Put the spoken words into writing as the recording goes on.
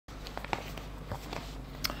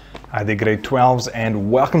Hi there, grade 12s, and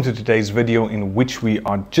welcome to today's video in which we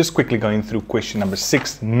are just quickly going through question number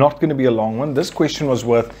 6. Not going to be a long one. This question was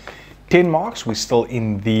worth 10 marks. We're still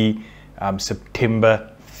in the September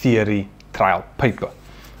theory trial paper.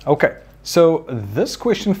 Okay, so this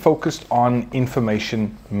question focused on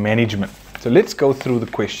information management. So let's go through the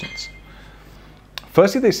questions.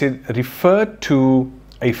 Firstly, they said refer to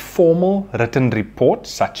a formal written report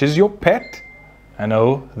such as your PAT, I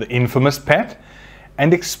know, the infamous PAT,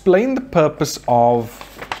 and explain the purpose of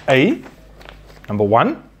number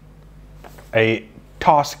 1, a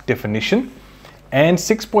task definition, and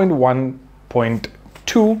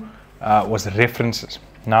 6.1.2 was references.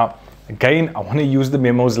 Now, again, I want to use the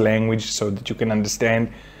memo's language so that you can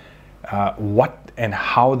understand what and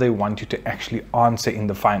how they want you to actually answer in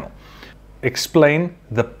the final. Explain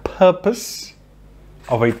the purpose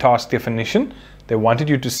of a task definition. They wanted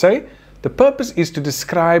you to say, the purpose is to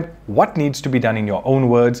describe what needs to be done in your own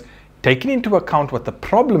words, taking into account what the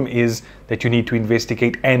problem is that you need to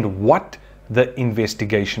investigate and what the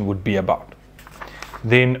investigation would be about.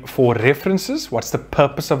 Then for references, what's the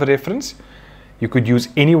purpose of a reference? You could use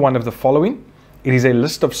any one of the following. It is a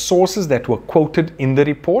list of sources that were quoted in the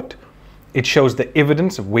report. It shows the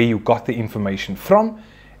evidence of where you got the information from,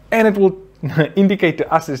 and it will indicate to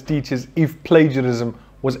us as teachers if plagiarism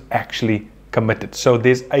was actually committed. So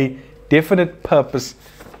there's a definite purpose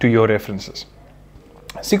to your references.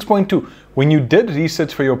 6.2, when you did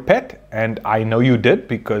research for your PAT, and I know you did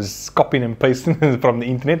because copying and pasting from the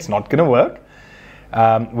internet is not going to work.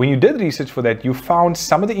 When you did research for that, you found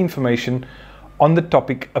some of the information on the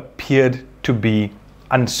topic appeared to be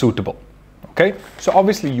unsuitable. Okay, so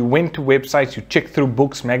obviously you went to websites, you checked through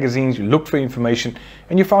books, magazines, you looked for information,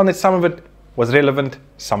 and you found that some of it was relevant,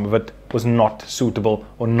 some of it was not suitable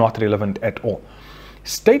or not relevant at all.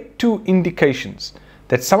 State 2 indications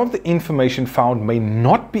that some of the information found may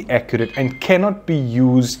not be accurate and cannot be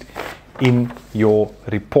used in your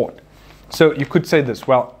report. So you could say this,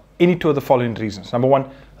 well, any two of the following reasons. Number 1,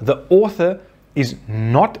 the author is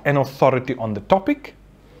not an authority on the topic.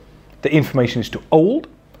 The information is too old.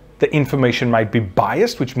 The information might be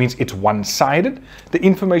biased, which means it's one-sided. The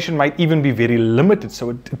information might even be very limited, so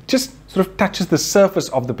it just sort of touches the surface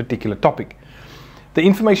of the particular topic. The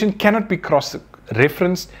information cannot be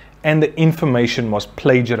cross-referenced, and the information was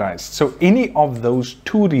plagiarized. So any of those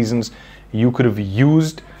two reasons you could have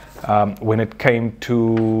used when it came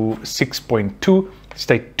to 6.2.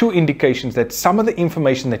 State 2 indications that some of the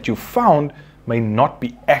information that you found may not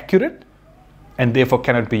be accurate and therefore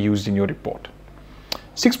cannot be used in your report.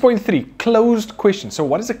 6.3, closed question. So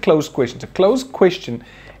what is a closed question? A closed question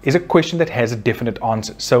is a question that has a definite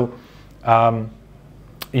answer. So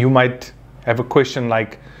you might have a question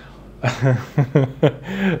like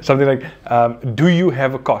something like, do you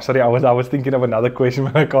have a car? Sorry, I was thinking of another question,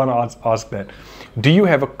 but I can't ask that. Do you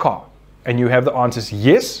have a car? And you have the answers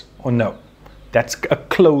yes or no. That's a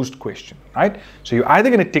closed question, right? So you're either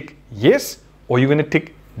going to tick yes or you're going to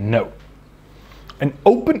tick no. An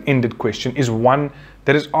open-ended question is one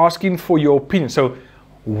that is asking for your opinion. So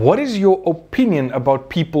what is your opinion about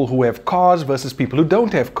people who have cars versus people who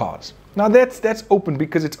don't have cars? Now that's open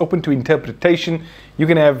because it's open to interpretation. You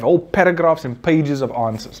can have whole paragraphs and pages of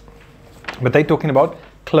answers. But they're talking about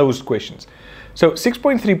closed questions. So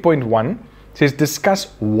 6.3.1 says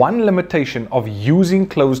discuss one limitation of using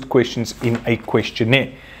closed questions in a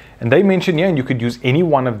questionnaire. And they mention here, and you could use any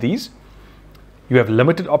one of these. You have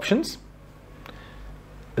limited options.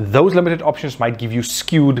 Those limited options might give you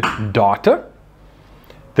skewed data.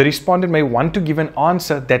 The respondent may want to give an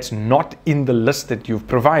answer that's not in the list that you've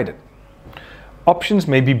provided. Options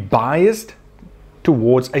may be biased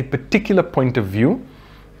towards a particular point of view,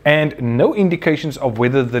 and no indications of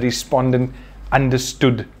whether the respondent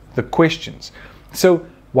understood the questions. So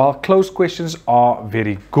while closed questions are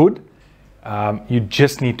very good, you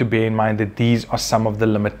just need to bear in mind that these are some of the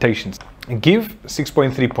limitations. Give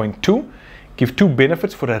 6.3.2, give 2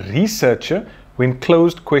 benefits for a researcher when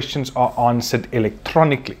closed questions are answered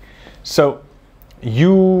electronically. So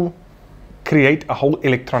you create a whole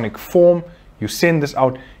electronic form, you send this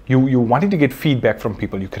out, you wanting to get feedback from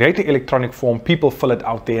people. You create an electronic form, people fill it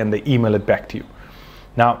out there and they email it back to you.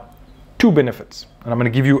 Now, 2 benefits, and I'm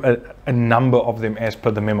going to give you a number of them as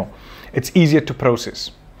per the memo. It's easier to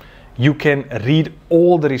process. You can read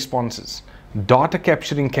all the responses. Data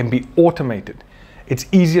capturing can be automated. It's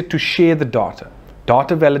easier to share the data.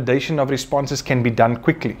 Data validation of responses can be done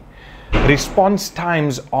quickly. Response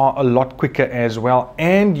times are a lot quicker as well,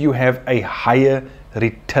 and you have a higher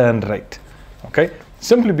return rate. Okay,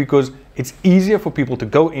 simply because it's easier for people to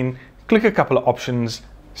go in, click a couple of options,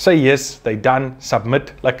 say yes, they're done,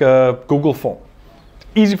 submit like a Google form.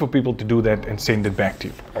 easy for people to do that and send it back to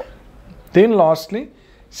you. Then lastly,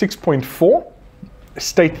 6.4,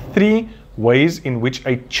 state 3 ways in which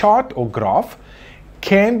a chart or graph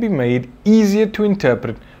can be made easier to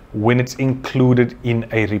interpret when it's included in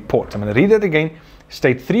a report. I'm going to read that again.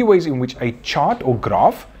 State 3 ways in which a chart or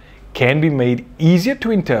graph can be made easier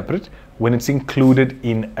to interpret when it's included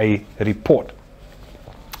in a report.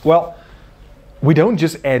 Well, we don't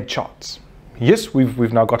just add charts. Yes,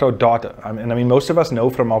 we've now got our data. I mean, most of us know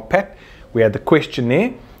from our PAT, we had the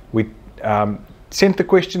questionnaire, we sent the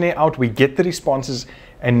questionnaire out, we get the responses,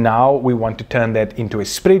 and now we want to turn that into a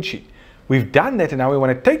spreadsheet. We've done that, and now we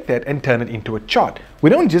want to take that and turn it into a chart. We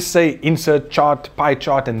don't just say insert chart, pie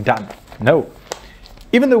chart, and done. No.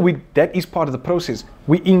 Even though that is part of the process,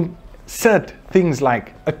 we insert things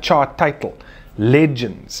like a chart title,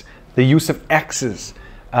 legends, the use of axes,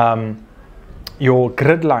 your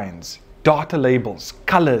grid lines, data labels,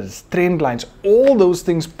 colors, trend lines, all those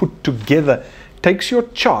things put together takes your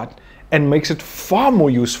chart and makes it far more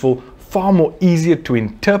useful, far more easier to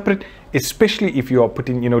interpret, especially if you are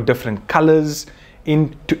putting, different colors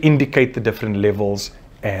in to indicate the different levels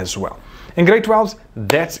as well. In grade 12s,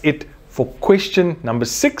 that's it for question number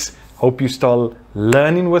 6. Hope you're still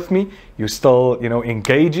learning with me. You're still,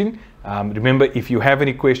 engaging. Remember, if you have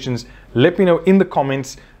any questions, let me know in the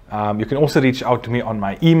comments. You can also reach out to me on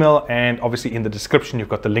my email, and obviously in the description, you've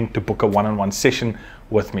got the link to book a one-on-one session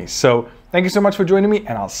with me. So thank you so much for joining me,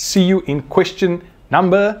 and I'll see you in question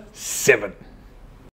number 7.